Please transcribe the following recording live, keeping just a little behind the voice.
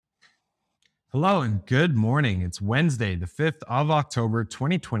Hello and good morning. It's Wednesday, the 5th of October,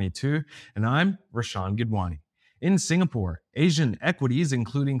 2022, and I'm Rashan Gidwani. In Singapore, Asian equities,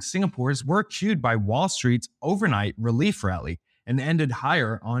 including Singapore's, were cued by Wall Street's overnight relief rally and ended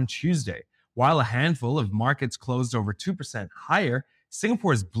higher on Tuesday. While a handful of markets closed over 2% higher,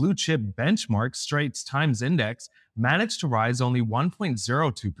 Singapore's blue chip benchmark Straits Times Index managed to rise only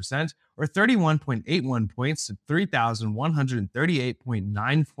 1.02% or 31.81 points to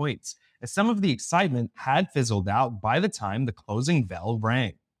 3,138.9 points, as some of the excitement had fizzled out by the time the closing bell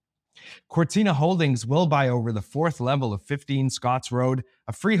rang. Cortina Holdings will buy over the fourth level of 15 Scotts Road,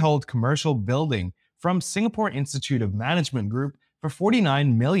 a freehold commercial building, from Singapore Institute of Management Group for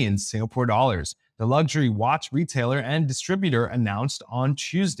 49 million Singapore dollars, the luxury watch retailer and distributor announced on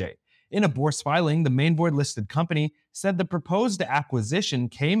Tuesday. In a bourse filing, the main board listed company said the proposed acquisition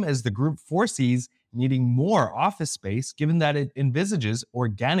came as the group foresees needing more office space given that it envisages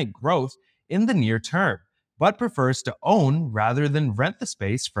organic growth in the near term, but prefers to own rather than rent the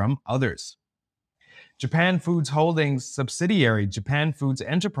space from others. Japan Foods Holdings subsidiary Japan Foods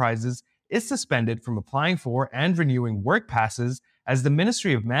Enterprises is suspended from applying for and renewing work passes as the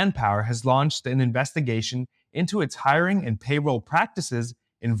Ministry of Manpower has launched an investigation into its hiring and payroll practices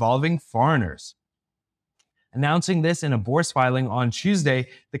involving foreigners. Announcing this in a bourse filing on Tuesday,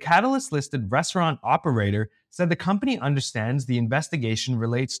 the Catalyst-listed restaurant operator said the company understands the investigation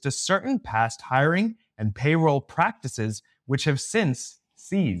relates to certain past hiring and payroll practices which have since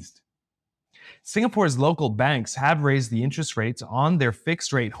ceased. Singapore's local banks have raised the interest rates on their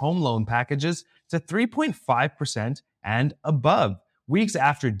fixed-rate home loan packages to 3.5% and above, weeks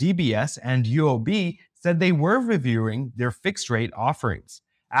after DBS and UOB said they were reviewing their fixed-rate offerings.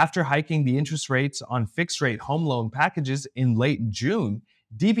 After hiking the interest rates on fixed-rate home loan packages in late June,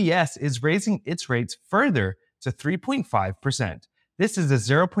 DBS is raising its rates further to 3.5%. This is a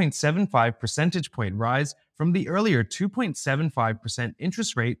 0.75 percentage point rise from the earlier 2.75%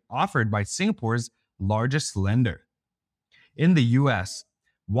 interest rate offered by Singapore's largest lender. In the US,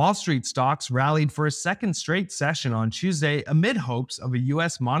 Wall Street stocks rallied for a second straight session on Tuesday amid hopes of a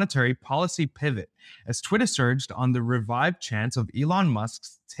US monetary policy pivot as Twitter surged on the revived chance of Elon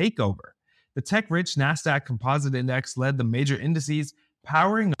Musk's takeover. The tech-rich Nasdaq Composite Index led the major indices,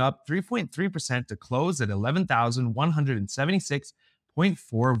 powering up 3.3% to close at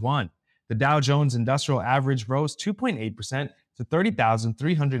 11,176.41. The Dow Jones Industrial Average rose 2.8% to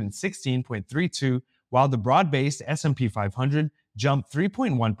 30,316.32, while the broad-based S&P 500 jumped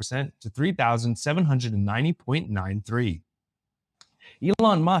 3.1% to 3,790.93.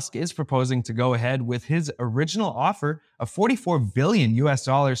 Elon Musk is proposing to go ahead with his original offer of $44 billion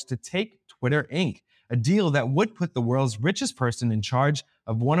to take Twitter Inc., a deal that would put the world's richest person in charge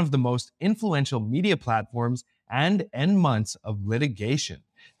of one of the most influential media platforms and end months of litigation.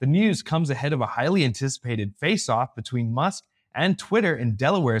 The news comes ahead of a highly anticipated face-off between Musk and Twitter in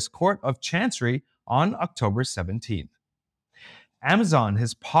Delaware's Court of Chancery on October 17th. Amazon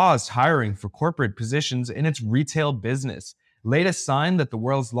has paused hiring for corporate positions in its retail business, latest sign that the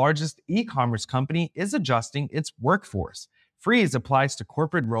world's largest e-commerce company is adjusting its workforce. Freeze applies to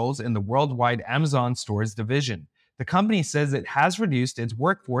corporate roles in the worldwide Amazon stores division. The company says it has reduced its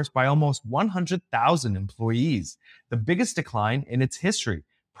workforce by almost 100,000 employees, the biggest decline in its history,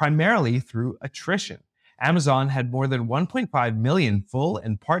 primarily through attrition. Amazon had more than 1.5 million full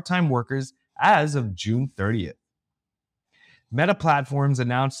and part-time workers as of June 30th. Meta Platforms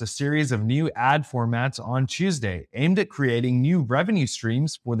announced a series of new ad formats on Tuesday aimed at creating new revenue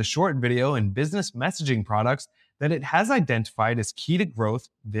streams for the short video and business messaging products that it has identified as key to growth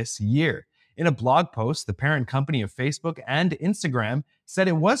this year. In a blog post, the parent company of Facebook and Instagram said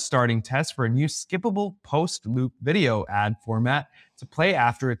it was starting tests for a new skippable post-loop video ad format to play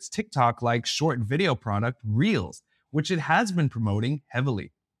after its TikTok-like short video product, Reels, which it has been promoting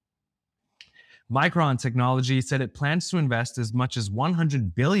heavily. Micron Technology said it plans to invest as much as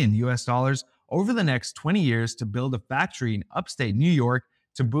 $100 billion over the next 20 years to build a factory in upstate New York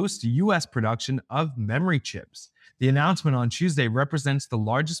to boost U.S. production of memory chips. The announcement on Tuesday represents the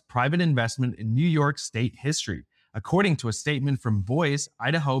largest private investment in New York state history, according to a statement from Boise,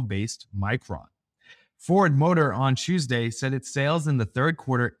 Idaho-based Micron. Ford Motor on Tuesday said its sales in the third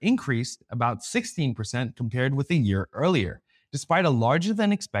quarter increased about 16% compared with a year earlier, despite a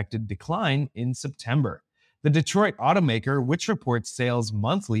larger-than-expected decline in September. The Detroit automaker, which reports sales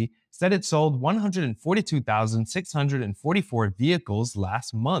monthly, said it sold 142,644 vehicles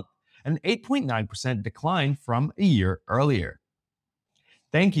last month, an 8.9% decline from a year earlier.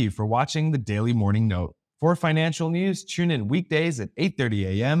 Thank you for watching the Daily Morning Note. For financial news, tune in weekdays at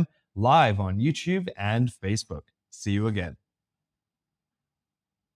 8:30 a.m. live on YouTube and Facebook. See you again.